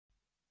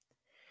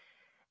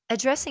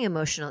Addressing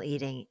emotional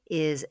eating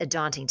is a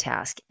daunting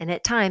task, and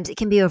at times it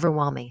can be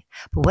overwhelming.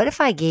 But what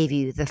if I gave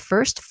you the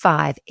first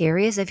 5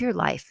 areas of your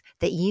life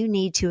that you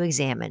need to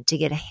examine to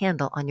get a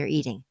handle on your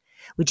eating?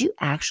 Would you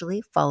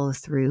actually follow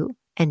through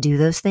and do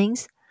those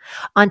things?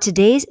 On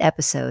today's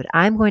episode,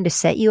 I'm going to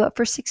set you up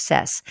for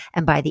success.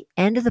 And by the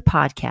end of the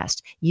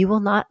podcast, you will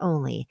not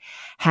only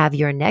have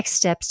your next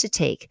steps to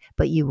take,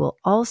 but you will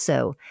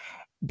also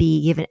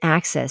be given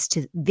access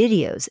to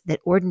videos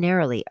that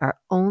ordinarily are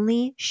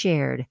only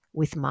shared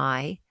with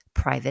my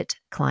private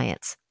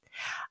clients.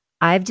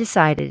 I've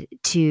decided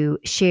to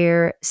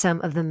share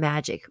some of the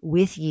magic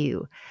with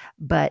you,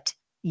 but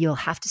you'll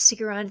have to stick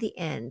around to the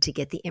end to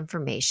get the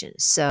information.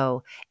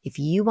 So if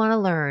you want to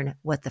learn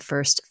what the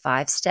first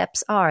 5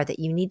 steps are that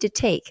you need to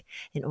take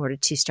in order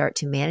to start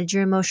to manage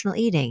your emotional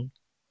eating,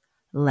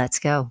 let's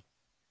go.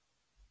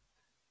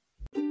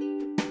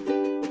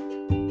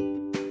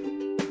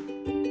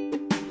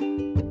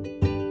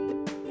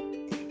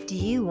 Do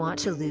you want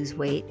to lose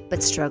weight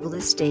but struggle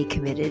to stay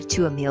committed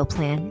to a meal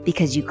plan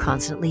because you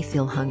constantly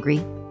feel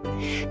hungry?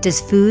 Does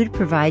food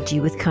provide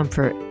you with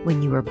comfort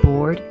when you are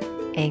bored,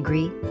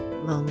 angry,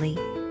 lonely,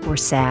 or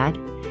sad?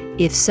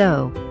 If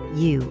so,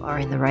 you are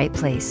in the right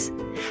place.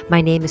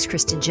 My name is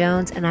Kristen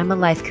Jones, and I'm a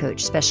life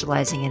coach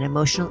specializing in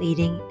emotional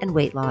eating and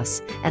weight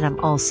loss, and I'm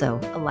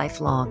also a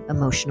lifelong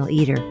emotional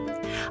eater.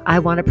 I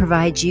want to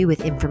provide you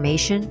with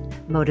information,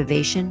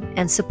 motivation,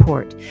 and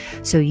support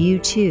so you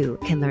too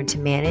can learn to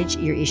manage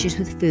your issues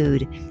with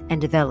food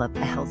and develop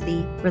a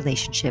healthy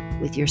relationship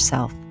with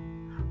yourself.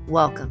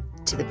 Welcome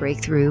to the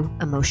Breakthrough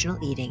Emotional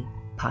Eating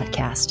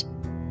Podcast.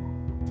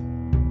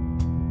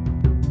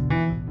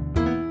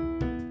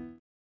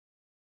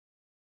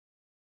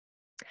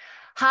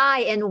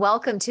 Hi, and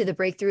welcome to the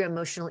Breakthrough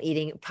Emotional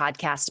Eating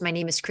Podcast. My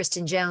name is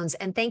Kristen Jones,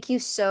 and thank you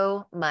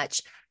so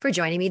much for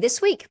joining me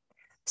this week.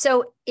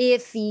 So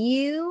if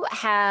you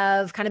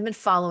have kind of been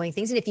following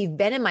things, and if you've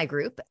been in my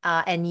group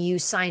and you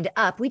signed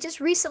up, we just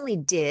recently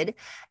did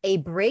a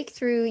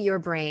Breakthrough Your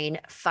Brain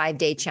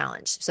 5-day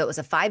challenge. So it was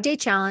a 5-day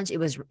challenge.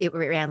 It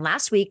ran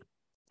last week,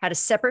 had a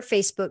separate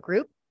Facebook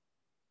group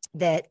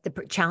that the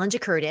challenge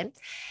occurred in.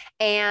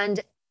 And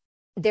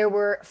there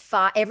were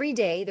 5, every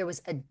day there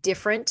was a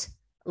different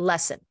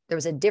lesson. There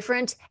was a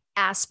different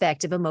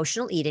aspect of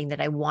emotional eating that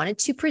I wanted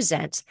to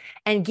present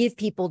and give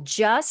people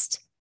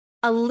just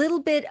a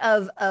little bit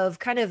of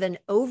kind of an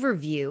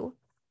overview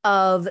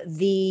of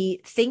the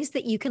things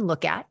that you can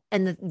look at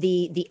and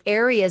the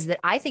areas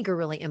that I think are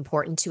really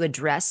important to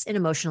address in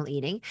emotional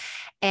eating.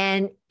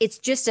 And it's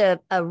just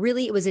it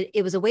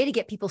was a way to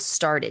get people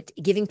started,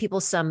 giving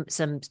people some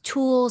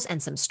tools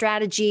and some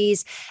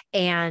strategies.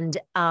 And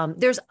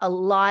there's a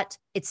lot.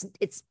 It's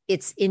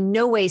in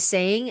no way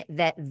saying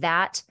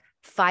that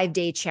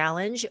 5-day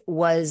challenge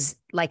was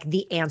like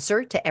the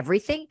answer to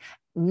everything.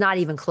 Not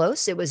even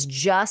close. It was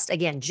just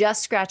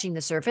scratching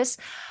the surface.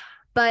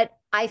 But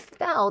I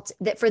felt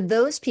that for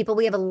those people,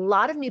 we have a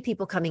lot of new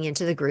people coming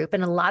into the group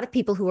and a lot of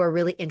people who are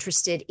really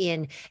interested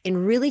in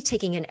really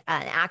taking an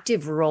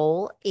active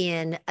role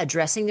in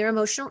addressing their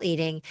emotional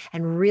eating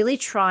and really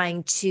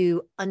trying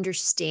to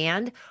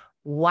understand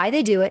why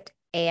they do it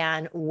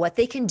and what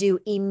they can do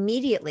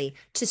immediately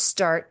to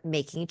start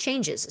making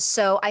changes.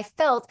 So I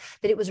felt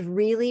that it was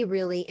really,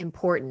 really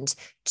important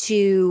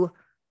to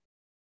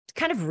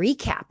kind of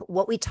recap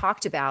what we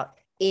talked about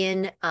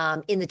in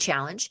the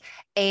challenge,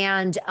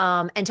 and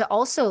to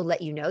also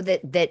let you know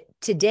that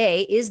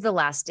today is the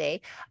last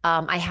day.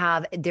 I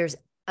have a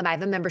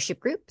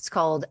membership group. It's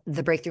called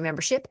the Breakthrough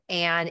Membership,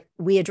 and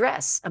we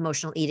address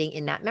emotional eating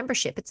in that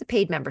membership. It's a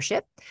paid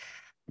membership.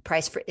 The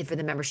price for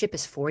the membership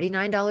is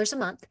 $49 a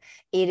month.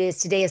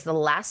 Today is the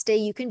last day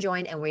you can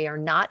join, and we are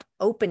not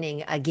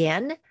opening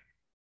again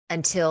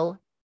until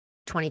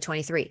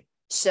 2023.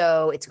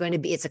 So it's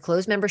a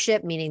closed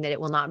membership, meaning that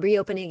it will not be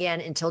open again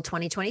until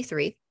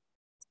 2023.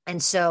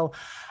 And so,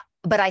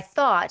 but I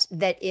thought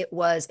that it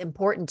was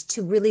important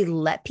to really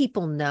let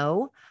people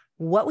know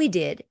what we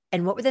did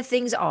and what the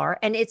things are.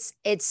 And it's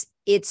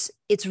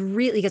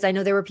really, because I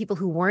know there were people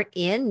who weren't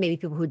in, maybe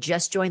people who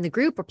just joined the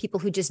group or people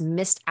who just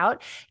missed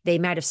out. They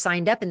might have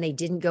signed up and they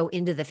didn't go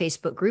into the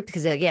Facebook group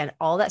because, again,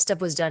 all that stuff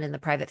was done in the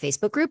private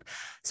Facebook group.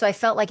 So I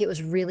felt like it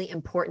was really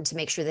important to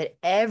make sure that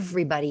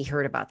everybody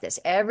heard about this.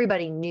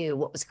 Everybody knew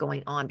what was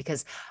going on,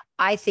 because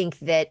I think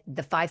that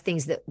the 5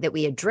 things that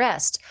we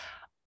addressed,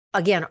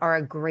 again, are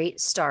a great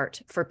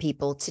start for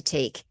people to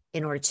take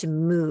in order to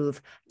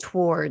move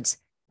towards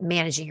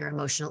managing your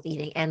emotional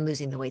eating and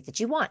losing the weight that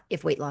you want,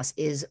 if weight loss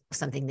is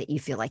something that you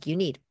feel like you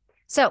need.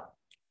 So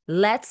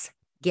let's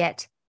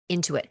get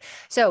into it.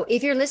 So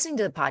if you're listening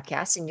to the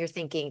podcast and you're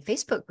thinking,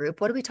 Facebook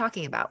group, what are we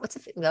talking about?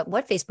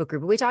 What Facebook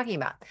group are we talking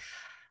about?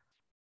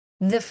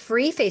 The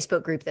free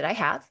Facebook group that I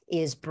have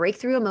is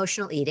Breakthrough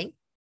Emotional Eating,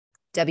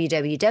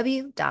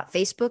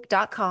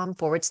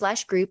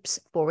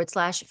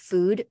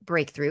 www.facebook.com/groups/food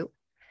breakthrough.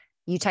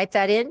 You type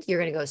that in, you're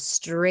going to go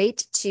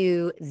straight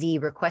to the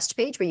request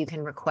page where you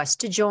can request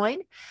to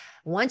join.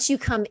 Once you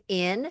come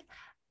in,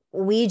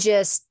 we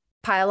just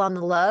pile on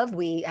the love.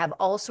 We have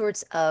all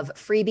sorts of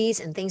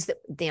freebies and things that,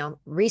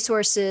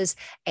 resources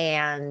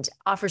and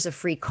offers of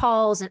free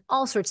calls and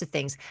all sorts of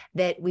things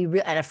that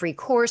and a free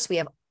course. We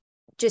have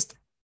just,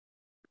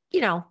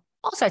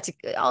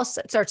 all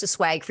sorts of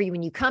swag for you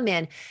when you come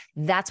in.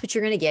 That's what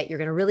you're going to get. You're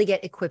going to really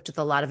get equipped with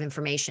a lot of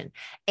information.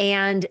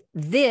 And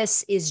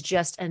this is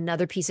just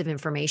another piece of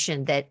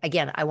information that,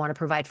 again, I want to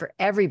provide for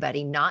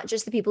everybody, not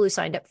just the people who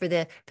signed up for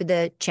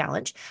the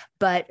challenge,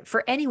 but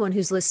for anyone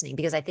who's listening,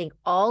 because I think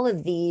all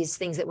of these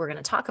things that we're going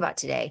to talk about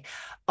today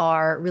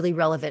are really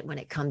relevant when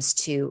it comes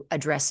to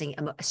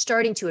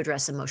starting to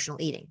address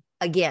emotional eating.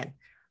 Again,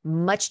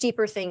 much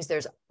deeper things.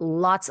 There's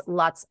lots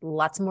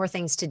more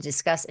things to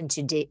discuss and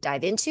to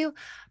dive into.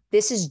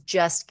 This is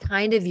just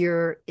kind of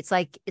it's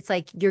like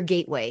your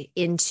gateway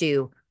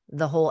into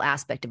the whole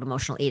aspect of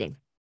emotional eating.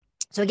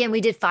 So again,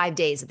 we did 5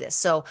 days of this.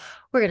 So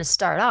we're going to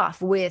start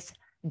off with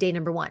day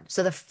number 1.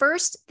 So the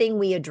first thing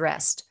we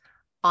addressed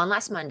on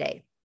last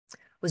Monday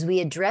was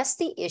we addressed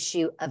the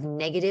issue of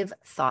negative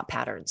thought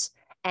patterns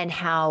and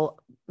how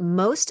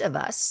most of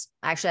us,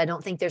 actually, I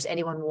don't think there's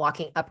anyone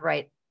walking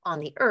upright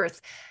on the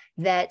earth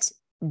that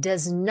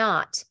does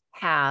not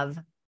have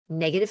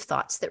negative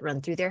thoughts that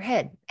run through their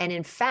head. And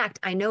in fact,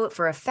 I know it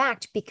for a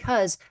fact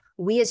because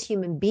we as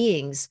human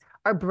beings,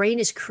 our brain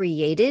is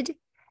created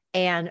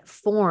and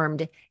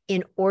formed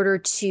in order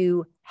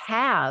to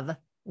have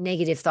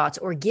negative thoughts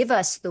or give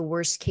us the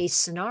worst case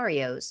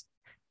scenarios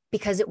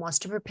because it wants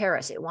to prepare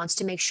us. It wants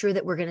to make sure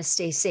that we're going to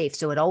stay safe.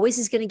 So it always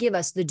is going to give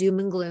us the doom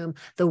and gloom,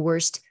 the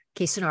worst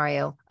case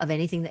scenario of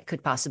anything that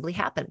could possibly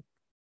happen.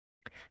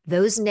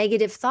 Those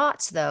negative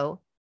thoughts,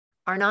 though,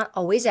 are not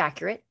always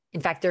accurate.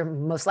 In fact, they're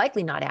most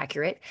likely not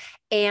accurate.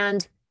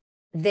 And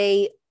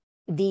the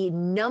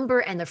number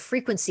and the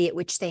frequency at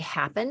which they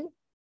happen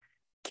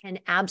can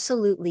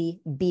absolutely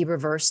be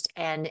reversed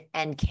and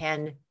it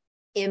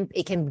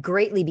can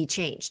greatly be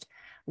changed.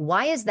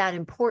 Why is that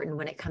important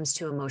when it comes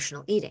to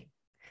emotional eating?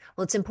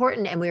 Well, it's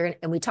important,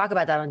 and we talk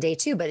about that on day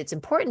 2, but it's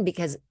important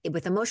because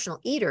with emotional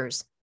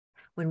eaters,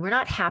 when we're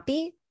not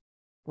happy,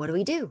 what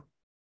do?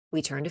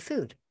 We turn to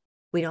food.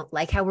 We don't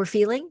like how we're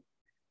feeling.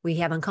 We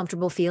have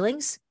uncomfortable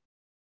feelings.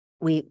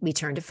 We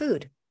turn to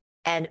food.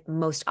 And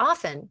most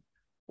often,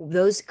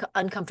 those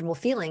uncomfortable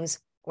feelings,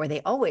 or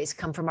they always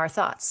come from our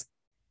thoughts.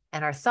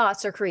 And our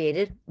thoughts are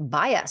created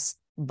by us,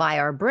 by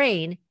our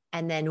brain,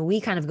 and then we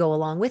kind of go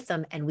along with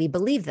them and we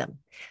believe them.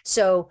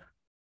 So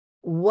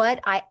what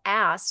I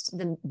asked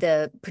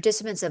the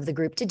participants of the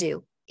group to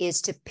do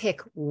is to pick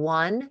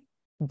one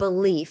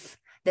belief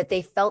that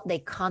they felt they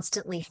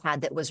constantly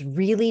had that was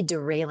really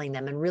derailing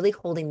them and really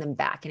holding them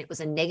back. And it was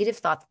a negative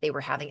thought that they were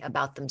having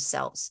about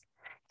themselves.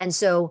 And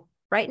so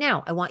right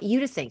now, I want you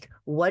to think,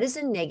 what is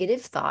a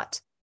negative thought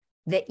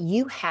that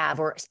you have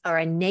or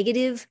a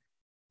negative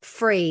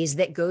phrase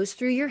that goes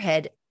through your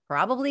head,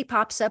 probably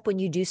pops up when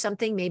you do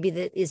something maybe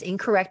that is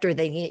incorrect or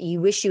that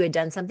you wish you had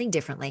done something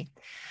differently.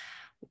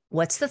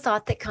 What's the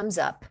thought that comes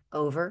up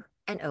over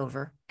and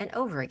over and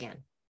over again?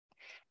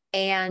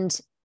 And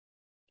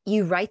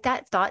you write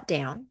that thought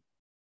down,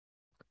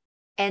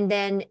 and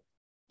then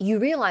you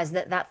realize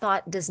that that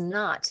thought does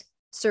not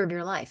serve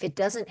your life. It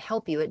doesn't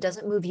help you. It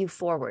doesn't move you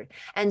forward.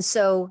 And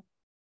so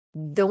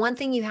the one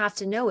thing you have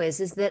to know is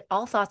that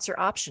all thoughts are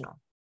optional.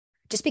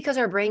 Just because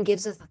our brain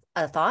gives us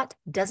a thought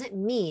doesn't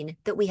mean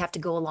that we have to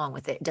go along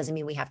with it. It doesn't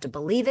mean we have to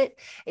believe it.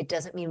 It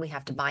doesn't mean we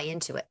have to buy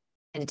into it.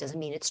 And it doesn't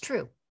mean it's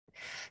true.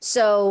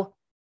 So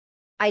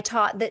I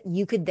taught that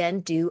you could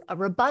then do a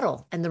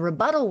rebuttal. And the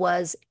rebuttal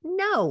was,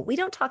 no, we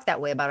don't talk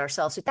that way about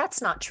ourselves.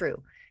 That's not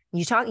true.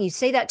 You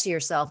say that to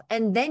yourself,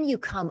 and then you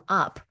come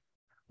up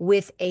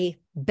with a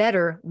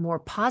better, more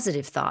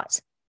positive thought,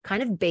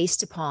 kind of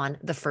based upon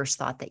the first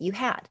thought that you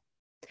had.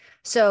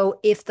 So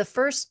if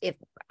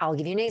I'll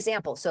give you an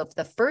example. So if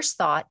the first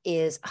thought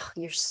is, oh,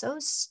 you're so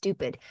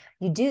stupid.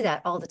 You do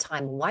that all the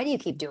time. Why do you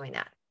keep doing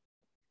that?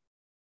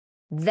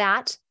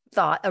 That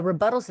thought, a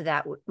rebuttal to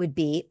that would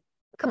be,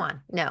 come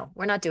on, no,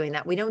 we're not doing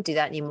that. We don't do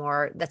that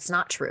anymore. That's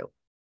not true.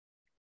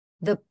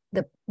 The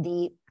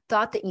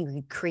thought that you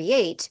could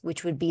create,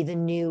 which would be the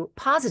new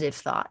positive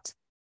thought,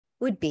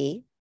 would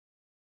be,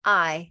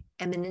 I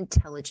am an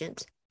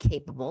intelligent,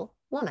 capable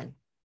woman.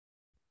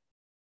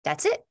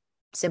 That's it.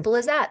 Simple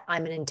as that.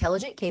 I'm an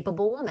intelligent,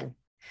 capable woman.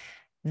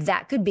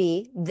 That could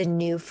be the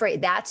new phrase.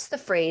 That's the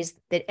phrase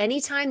that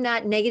anytime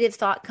that negative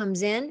thought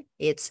comes in,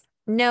 it's,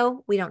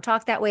 no, we don't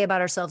talk that way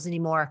about ourselves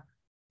anymore.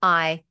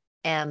 I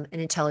am an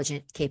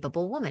intelligent,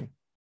 capable woman.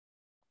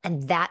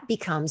 And that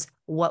becomes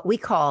what we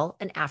call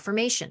an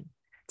affirmation.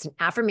 It's an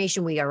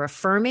affirmation. We are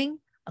affirming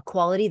a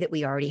quality that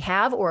we already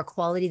have or a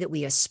quality that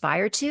we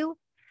aspire to.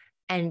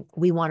 And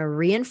we want to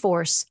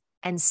reinforce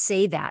and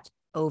say that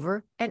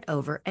over and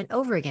over and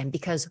over again,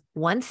 because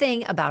one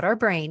thing about our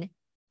brain,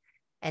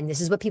 and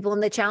this is what people in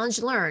the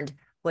challenge learned,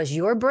 was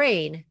your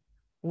brain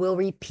will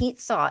repeat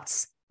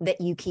thoughts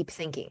that you keep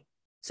thinking.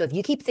 So if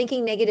you keep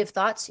thinking negative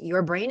thoughts,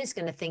 your brain is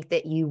going to think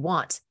that you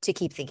want to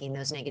keep thinking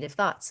those negative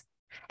thoughts.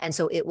 And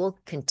so it will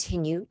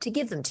continue to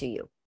give them to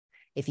you.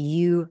 If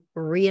you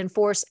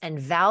reinforce and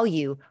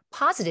value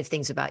positive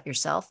things about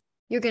yourself,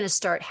 you're going to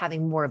start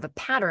having more of a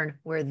pattern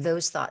where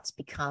those thoughts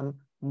become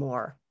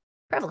more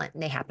prevalent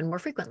and they happen more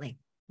frequently.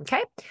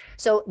 Okay.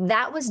 So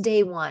that was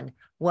day one,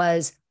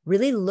 was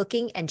really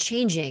looking and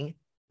changing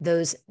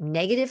those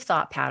negative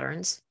thought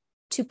patterns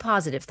to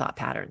positive thought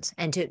patterns,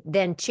 and to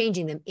then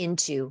changing them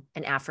into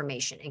an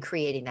affirmation and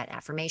creating that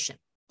affirmation.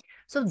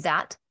 So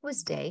that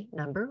was day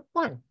number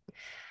one.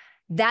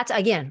 That's,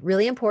 again,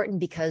 really important,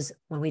 because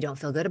when we don't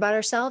feel good about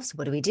ourselves,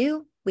 what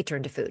do? We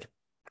turn to food.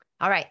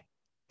 All right.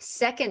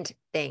 Second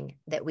thing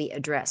that we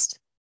addressed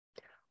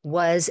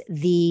was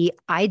the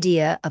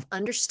idea of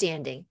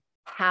understanding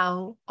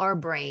how our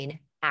brain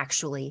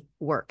actually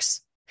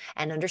works,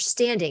 and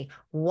understanding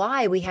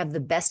why we have the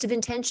best of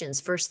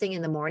intentions first thing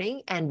in the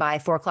morning, and by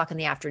 4:00 in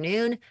the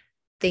afternoon,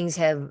 things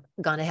have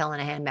gone to hell in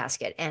a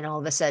handbasket. And all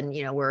of a sudden,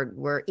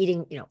 we're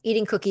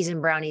eating cookies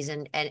and brownies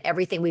and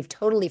everything. We've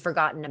totally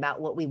forgotten about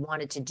what we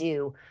wanted to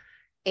do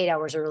 8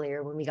 hours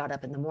earlier when we got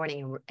up in the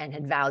morning and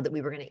had vowed that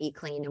we were going to eat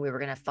clean and we were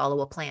going to follow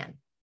a plan.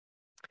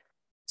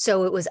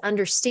 So it was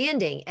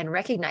understanding and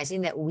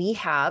recognizing that we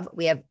have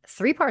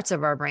 3 parts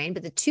of our brain,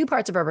 but the 2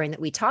 parts of our brain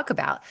that we talk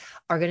about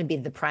are going to be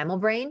the primal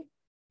brain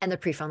and the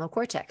prefrontal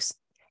cortex.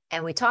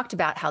 And we talked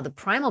about how the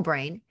primal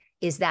brain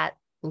is that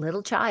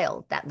little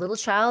child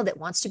that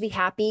wants to be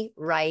happy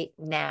right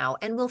now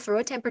and will throw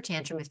a temper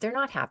tantrum if they're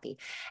not happy.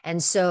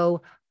 And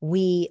so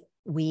we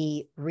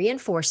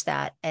reinforce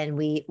that, and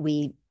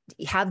we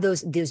have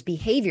those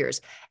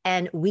behaviors,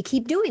 and we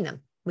keep doing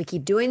them.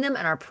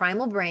 And our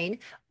primal brain,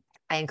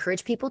 I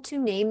encourage people to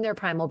name their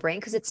primal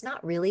brain, because it's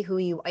not really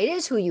it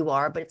is who you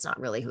are, but it's not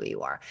really who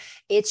you are.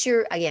 It's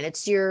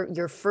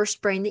your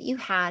first brain that you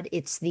had.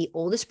 It's the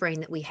oldest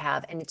brain that we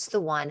have, and it's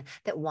the one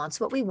that wants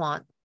what we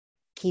want,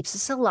 keeps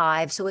us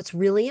alive. So it's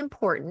really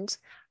important,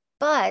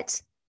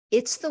 but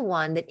it's the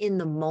one that in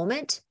the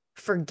moment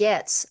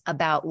forgets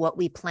about what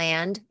we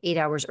planned 8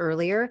 hours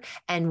earlier.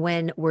 And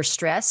when we're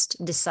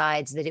stressed,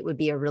 decides that it would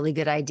be a really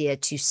good idea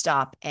to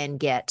stop and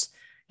get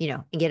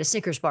a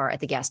Snickers bar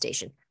at the gas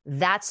station.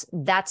 That's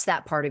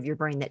that part of your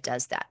brain that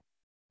does that.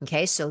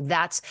 Okay. So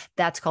that's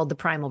called the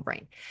primal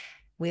brain.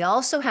 We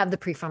also have the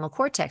prefrontal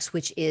cortex,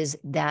 which is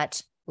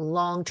that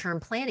long-term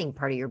planning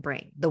part of your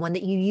brain, the one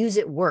that you use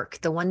at work,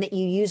 the one that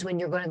you use when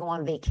you're going to go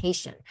on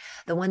vacation,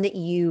 the one that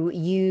you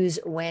use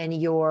when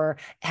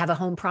have a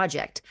home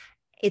project.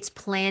 It's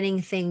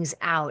planning things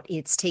out.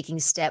 It's taking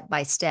step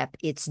by step.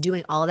 It's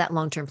doing all of that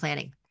long-term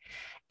planning.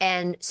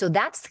 And so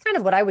that's kind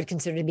of what I would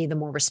consider to be the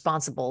more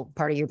responsible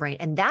part of your brain.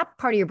 And that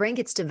part of your brain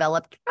gets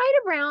developed right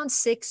around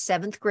 6th,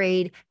 7th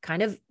grade,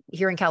 kind of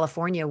here in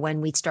California,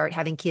 when we start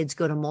having kids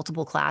go to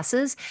multiple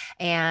classes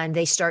and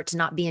they start to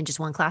not be in just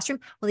one classroom.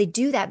 Well, they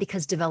do that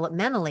because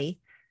developmentally,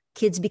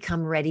 kids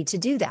become ready to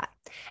do that.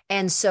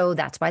 And so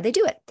that's why they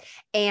do it.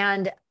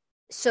 And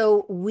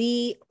so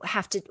we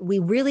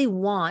really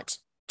want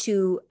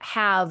to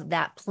have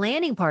that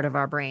planning part of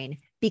our brain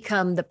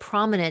become the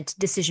prominent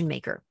decision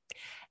maker.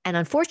 And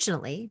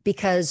unfortunately,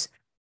 because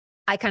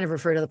I kind of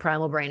refer to the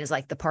primal brain as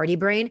like the party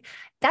brain,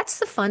 that's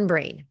the fun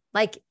brain.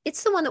 Like,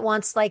 it's the one that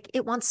wants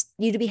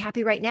you to be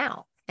happy right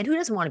now. And who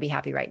doesn't want to be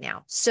happy right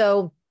now?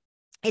 So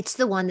it's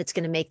the one that's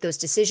going to make those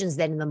decisions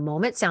that in the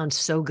moment sound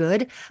so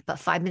good, but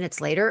 5 minutes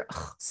later,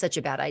 such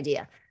a bad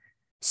idea.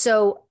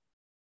 So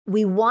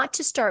we want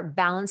to start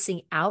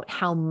balancing out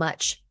how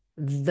much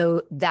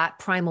that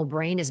primal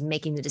brain is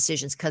making the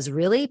decisions, because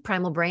really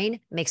primal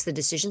brain makes the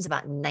decisions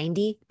about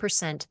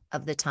 90%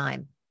 of the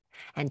time.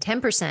 And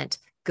 10%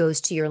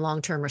 goes to your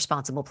long-term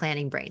responsible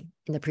planning brain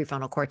in the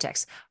prefrontal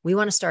cortex. We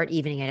want to start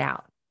evening it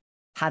out.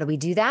 How do we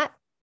do that?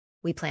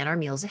 We plan our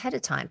meals ahead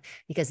of time,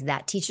 because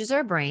that teaches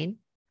our brain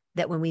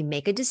that when we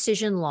make a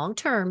decision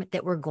long-term,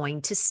 that we're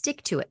going to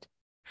stick to it.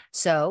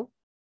 So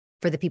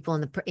for the people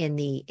in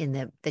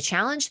the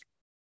challenge,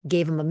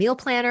 gave them a meal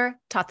planner,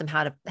 taught them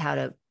how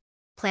to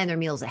plan their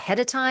meals ahead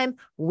of time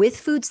with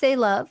foods they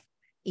love,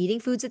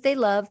 eating foods that they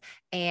love,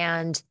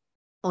 and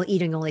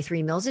eating only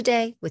 3 meals a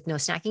day with no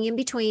snacking in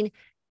between.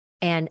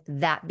 And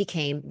that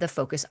became the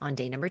focus on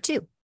day number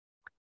 2.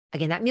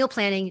 Again, that meal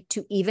planning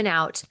to even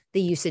out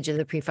the usage of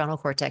the prefrontal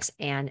cortex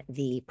and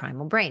the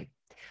primal brain.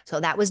 So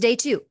that was day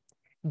 2.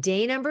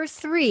 Day number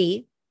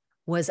 3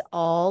 was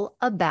all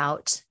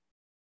about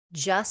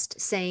just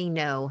saying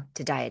no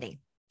to dieting.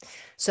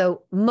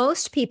 So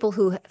most people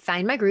who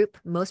find my group,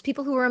 most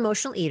people who are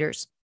emotional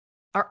eaters,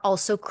 are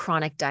also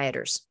chronic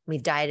dieters.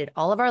 We've dieted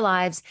all of our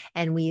lives.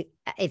 And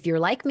if you're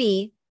like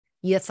me,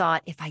 you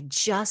thought, if I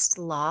just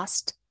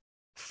lost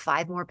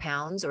 5 more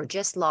pounds, or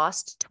just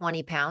lost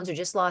 20 pounds, or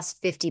just lost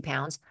 50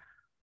 pounds,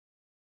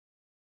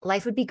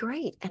 life would be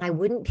great. And I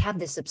wouldn't have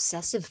this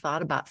obsessive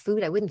thought about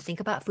food. I wouldn't think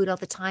about food all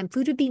the time.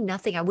 Food would be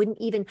nothing. I wouldn't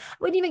even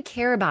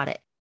care about it.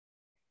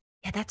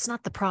 Yeah, that's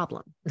not the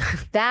problem.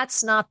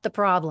 That's not the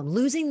problem.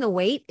 Losing the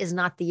weight is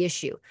not the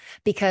issue,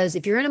 because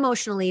if you're an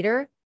emotional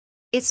eater,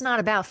 it's not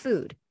about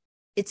food.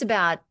 It's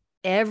about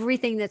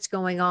everything that's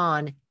going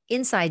on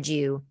inside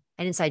you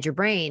and inside your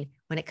brain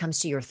when it comes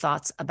to your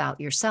thoughts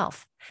about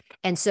yourself.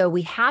 And so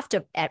we have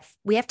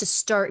to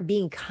start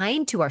being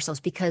kind to ourselves,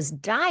 because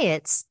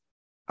diets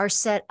are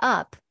set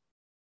up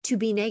to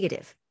be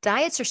negative.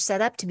 Diets are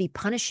set up to be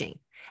punishing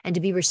and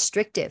to be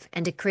restrictive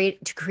and to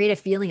create a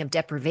feeling of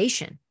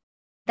deprivation.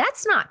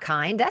 That's not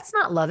kind. That's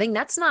not loving.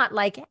 That's not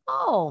like,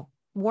 oh,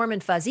 warm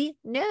and fuzzy.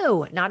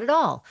 No, not at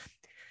all.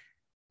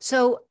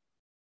 So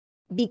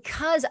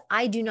because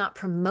I do not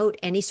promote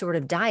any sort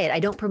of diet, I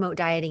don't promote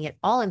dieting at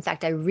all. In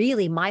fact,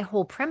 my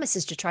whole premise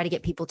is to try to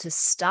get people to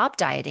stop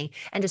dieting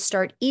and to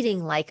start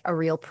eating like a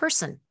real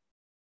person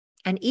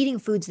and eating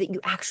foods that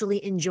you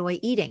actually enjoy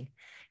eating.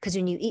 Because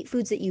when you eat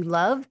foods that you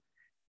love,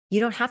 you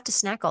don't have to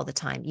snack all the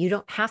time. You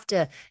don't have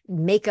to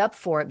make up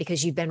for it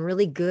because you've been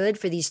really good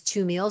for these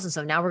 2 meals. And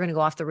so now we're going to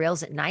go off the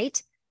rails at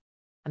night.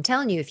 I'm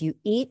telling you, if you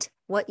eat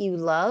what you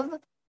love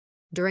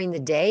during the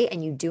day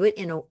and you do it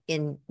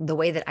in the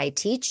way that I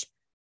teach,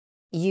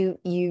 you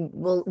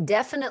will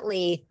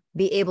definitely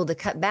be able to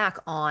cut back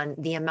on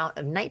the amount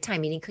of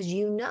nighttime eating, because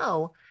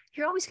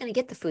you're always going to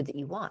get the food that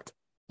you want.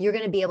 You're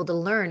going to be able to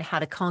learn how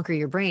to conquer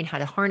your brain, how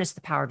to harness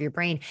the power of your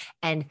brain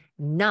and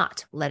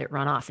not let it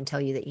run off and tell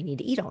you that you need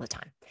to eat all the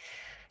time.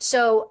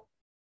 So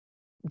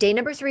day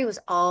number 3 was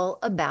all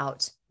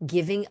about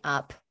giving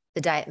up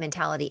the diet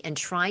mentality and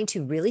trying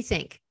to really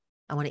think,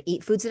 I want to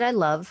eat foods that I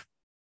love.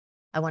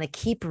 I want to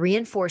keep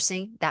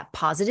reinforcing that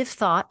positive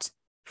thought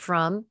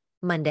from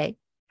Monday.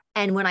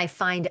 And when I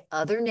find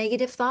other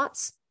negative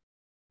thoughts,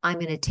 I'm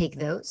going to take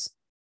those.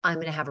 I'm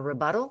going to have a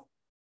rebuttal,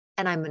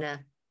 and I'm going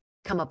to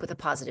come up with a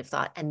positive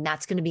thought. And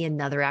that's going to be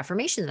another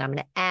affirmation that I'm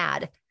going to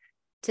add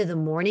to the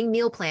morning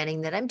meal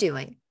planning that I'm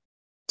doing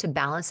to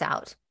balance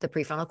out the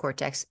prefrontal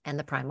cortex and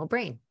the primal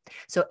brain.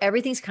 So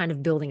everything's kind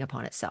of building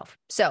upon itself.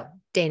 So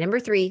day number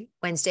 3,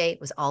 Wednesday,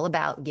 was all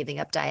about giving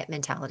up diet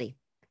mentality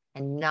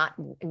and not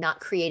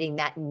creating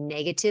that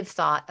negative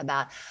thought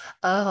about,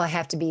 oh, I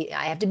have to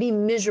be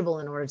miserable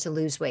in order to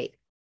lose weight.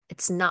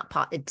 It's not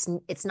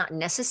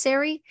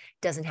necessary.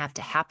 It doesn't have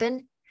to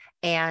happen.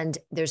 And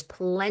I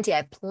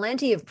have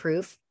plenty of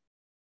proof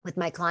with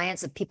my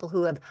clients of people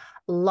who have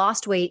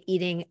lost weight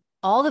eating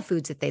all the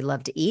foods that they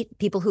love to eat,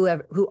 people who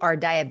are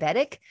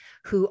diabetic,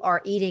 who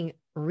are eating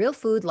real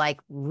food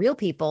like real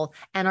people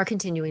and are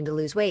continuing to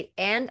lose weight.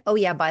 And oh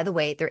yeah, by the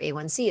way, their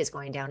A1C is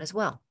going down as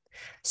well.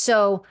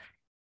 So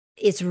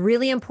it's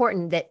really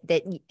important that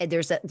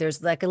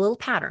there's like a little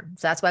pattern.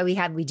 So that's why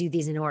we do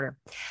these in order.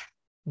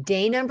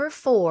 Day number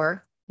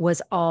 4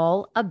 was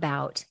all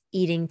about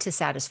eating to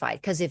satisfy.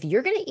 Because if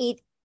you're going to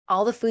eat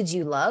all the foods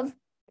you love,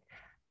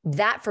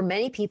 that for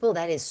many people,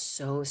 that is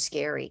so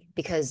scary,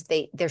 because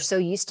they're so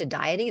used to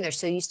dieting and they're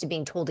so used to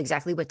being told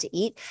exactly what to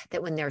eat,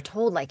 that when they're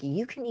told, like,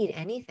 you can eat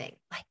anything,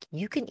 like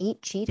you can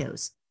eat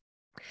Cheetos.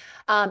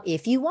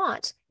 If you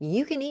want,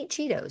 you can eat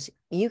Cheetos.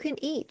 You can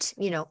eat,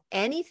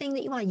 anything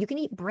that you want. You can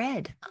eat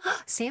bread,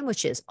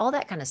 sandwiches, all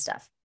that kind of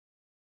stuff.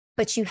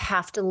 But you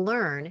have to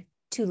learn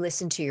to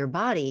listen to your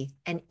body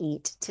and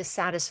eat to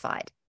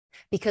satisfy,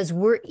 because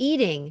we're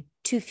eating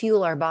to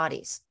fuel our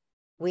bodies.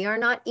 We are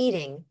not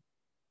eating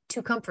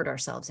to comfort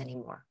ourselves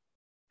anymore.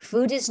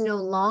 Food is no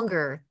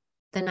longer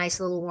the nice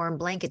little warm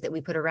blanket that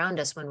we put around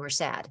us when we're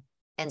sad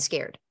and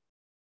scared.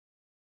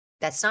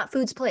 That's not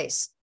food's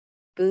place.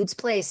 Food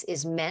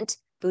is meant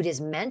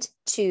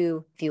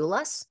to fuel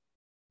us,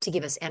 to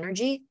give us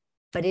energy,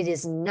 but it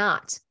is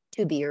not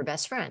to be your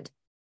best friend.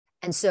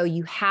 And so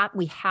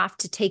we have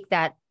to take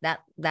that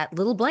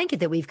little blanket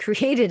that we've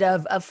created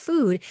of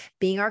food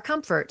being our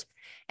comfort,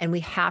 and we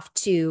have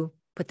to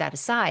put that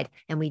aside.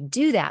 And we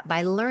do that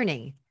by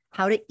learning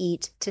how to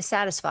eat to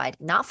satisfied,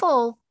 not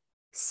full,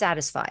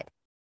 satisfied.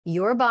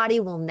 Your body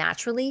will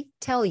naturally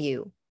tell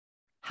you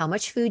how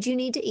much food you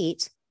need to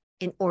eat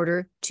in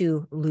order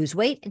to lose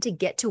weight and to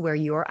get to where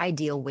your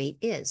ideal weight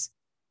is,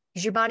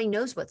 because your body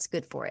knows what's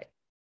good for it.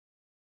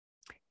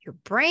 Your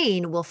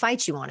brain will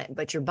fight you on it,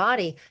 but your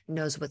body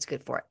knows what's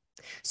good for it.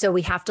 So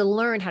we have to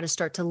learn how to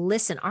start to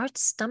listen. Our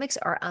stomachs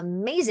are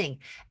amazing,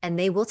 and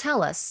they will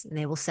tell us, and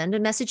they will send a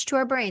message to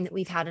our brain that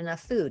we've had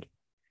enough food.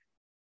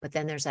 But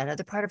then there's that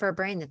other part of our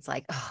brain that's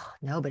like, oh,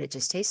 no, but it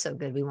just tastes so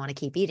good. We want to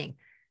keep eating.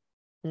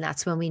 And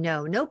that's when we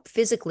know, nope,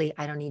 physically,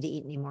 I don't need to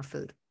eat any more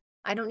food.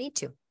 I don't need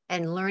to.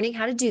 And learning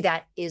how to do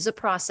that is a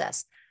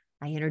process.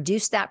 I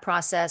introduced that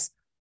process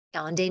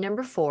on day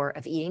number 4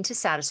 of eating to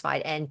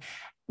satisfied. And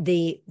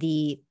the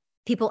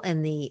people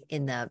in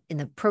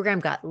the program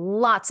got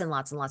lots and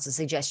lots and lots of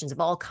suggestions of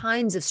all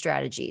kinds of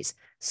strategies: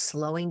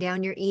 slowing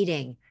down your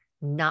eating,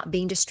 not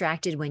being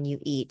distracted when you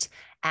eat,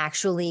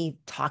 actually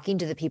talking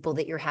to the people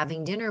that you're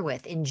having dinner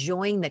with,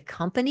 enjoying the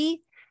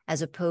company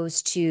as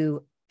opposed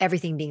to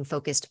everything being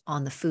focused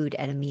on the food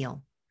at a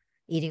meal,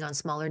 eating on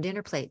smaller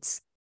dinner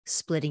plates,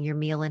 splitting your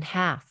meal in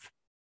half,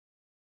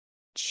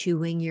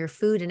 chewing your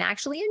food and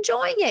actually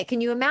enjoying it.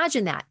 Can you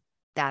imagine that?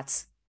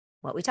 That's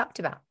what we talked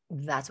about.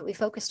 That's what we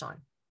focused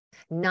on.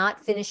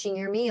 Not finishing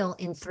your meal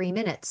in 3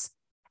 minutes.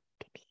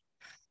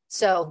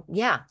 So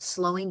yeah,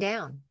 slowing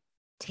down,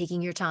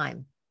 taking your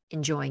time,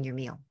 enjoying your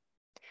meal.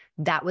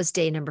 That was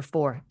day number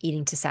 4,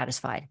 eating to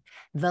satisfied.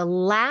 The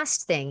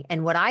last thing,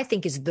 and what I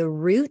think is the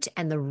root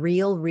and the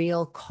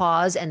real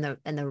cause and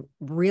the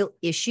real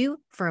issue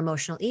for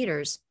emotional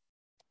eaters,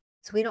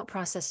 is we don't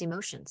process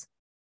emotions.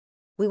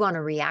 We want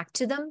to react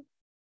to them.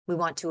 We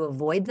want to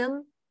avoid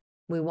them.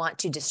 We want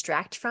to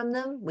distract from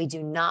them. We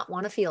do not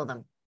want to feel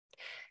them.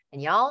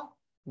 And y'all,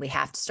 we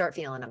have to start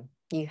feeling them.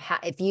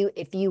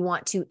 If you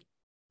want to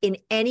in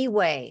any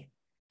way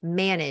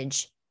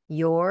manage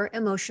your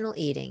emotional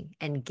eating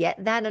and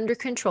get that under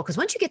control, because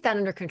once you get that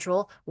under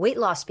control, weight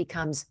loss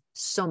becomes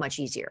so much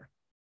easier.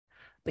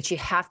 But you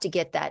have to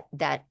get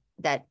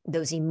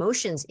those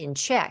emotions in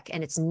check.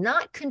 And it's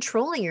not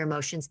controlling your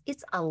emotions,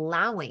 it's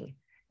allowing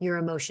your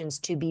emotions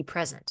to be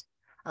present,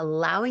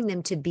 allowing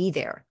them to be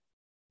there,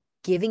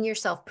 giving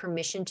yourself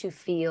permission to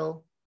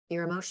feel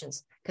your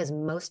emotions. Because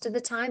most of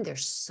the time they're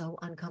so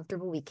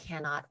uncomfortable, we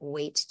cannot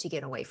wait to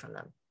get away from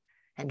them.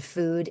 And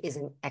food is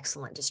an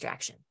excellent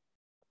distraction.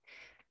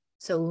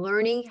 So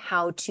learning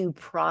how to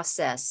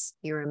process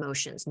your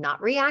emotions,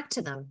 not react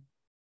to them.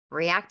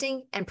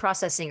 Reacting and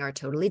processing are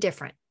totally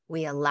different.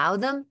 We allow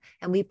them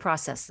and we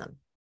process them.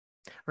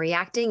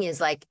 Reacting is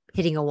like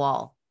hitting a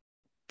wall,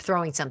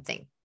 throwing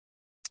something,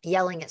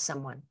 yelling at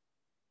someone.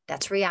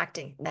 That's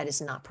reacting. That is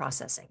not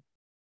processing.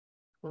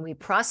 When we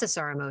process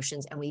our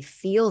emotions and we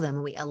feel them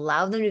and we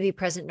allow them to be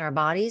present in our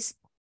bodies,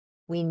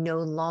 we no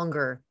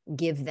longer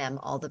give them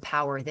all the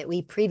power that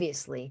we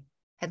previously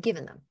have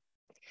given them.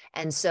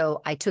 And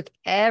so I took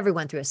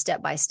everyone through a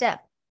step-by-step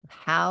of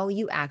how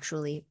you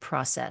actually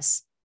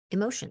process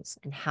emotions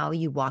and how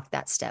you walk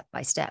that step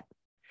by step.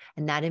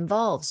 And that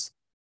involves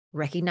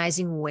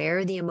recognizing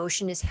where the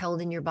emotion is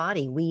held in your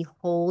body. We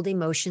hold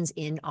emotions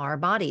in our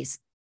bodies.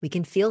 We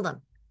can feel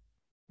them.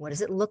 What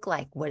does it look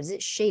like? What is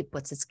its shape?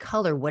 What's its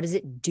color? What is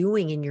it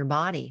doing in your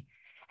body?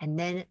 And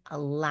then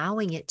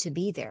allowing it to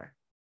be there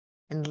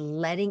and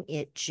letting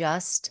it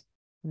just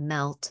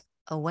melt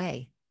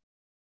away.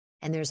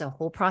 And there's a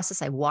whole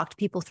process. I walked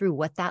people through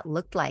what that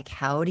looked like.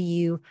 How do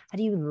you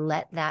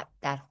let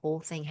that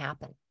whole thing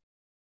happen?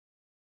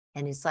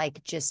 And it's like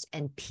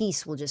and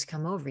peace will just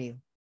come over you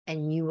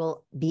and you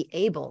will be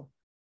able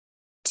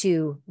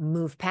to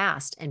move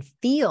past and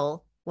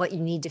feel what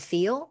you need to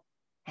feel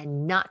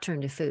and not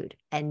turn to food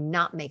and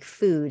not make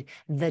food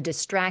the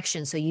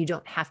distraction so you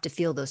don't have to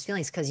feel those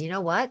feelings. Because you know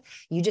what?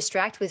 You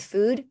distract with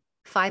food,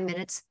 5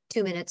 minutes,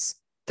 2 minutes,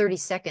 30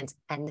 seconds,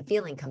 and the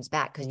feeling comes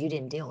back because you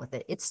didn't deal with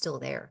it. It's still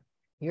there.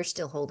 You're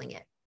still holding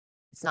it.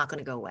 It's not going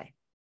to go away.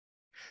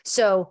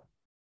 So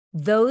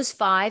those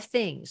 5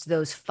 things,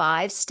 those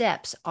 5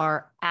 steps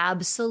are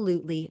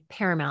absolutely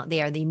paramount.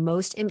 They are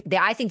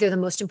I think they're the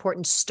most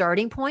important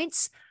starting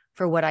points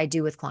for what I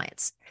do with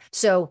clients.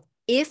 So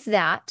if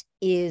that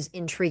is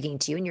intriguing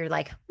to you and you're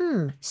like,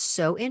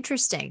 so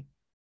interesting.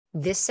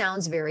 This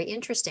sounds very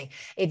interesting.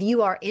 If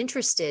you are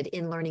interested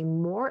in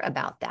learning more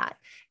about that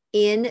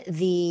in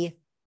the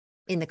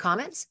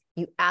comments,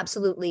 you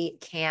absolutely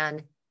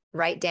can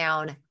write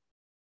down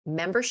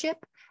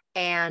membership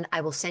and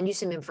I will send you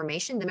some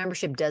information. The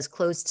membership does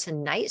close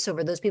tonight. So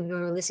for those people who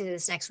are listening to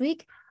this next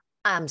week,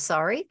 I'm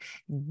sorry,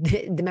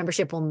 the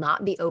membership will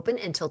not be open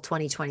until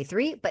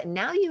 2023, but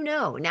now you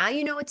know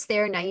it's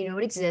there. Now you know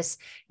it exists.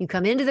 You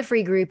come into the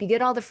free group, you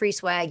get all the free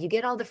swag, you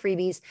get all the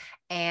freebies,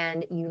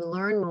 and you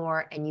learn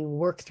more and you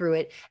work through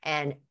it.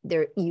 And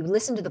you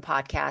listen to the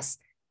podcast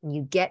and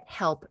you get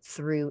help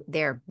through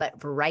there.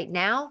 But for right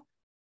now,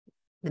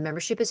 the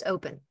membership is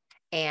open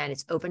and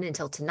it's open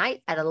until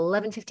tonight at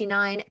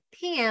 11:59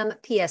 p.m.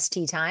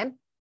 PST time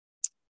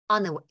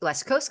on the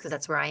West Coast, because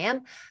that's where I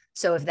am.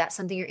 So if that's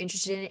something you're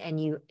interested in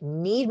and you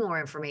need more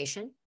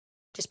information,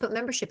 just put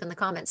membership in the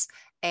comments.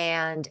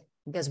 And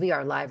because we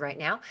are live right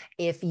now,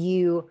 if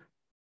you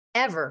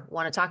ever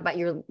want to talk about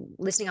your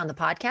listening on the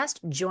podcast,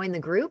 join the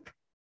group,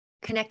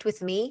 connect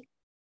with me,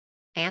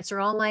 answer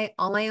all my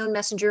own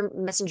messenger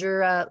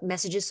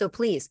messages. So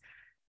please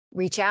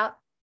reach out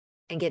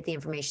and get the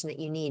information that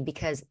you need,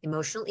 because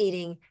emotional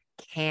eating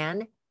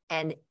can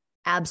and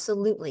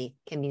absolutely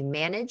can be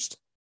managed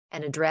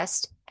and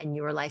addressed, and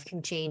your life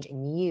can change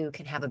and you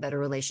can have a better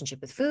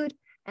relationship with food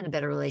and a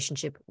better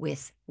relationship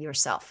with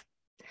yourself.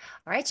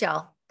 All right,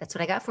 y'all, that's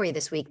what I got for you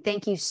this week.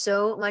 Thank you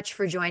so much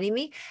for joining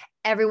me.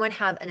 Everyone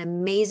have an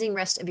amazing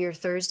rest of your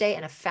Thursday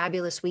and a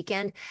fabulous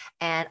weekend.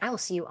 And I will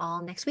see you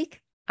all next week.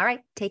 All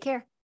right, take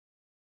care.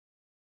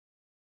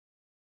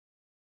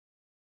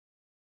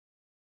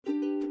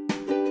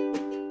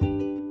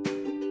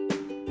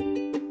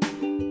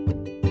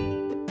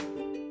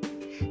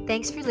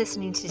 Thanks for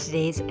listening to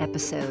today's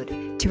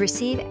episode. To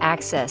receive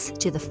access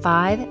to the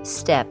 5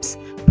 steps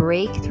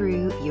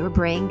Breakthrough Your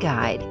Brain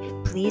Guide,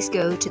 please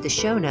go to the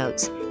show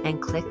notes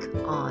and click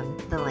on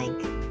the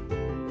link.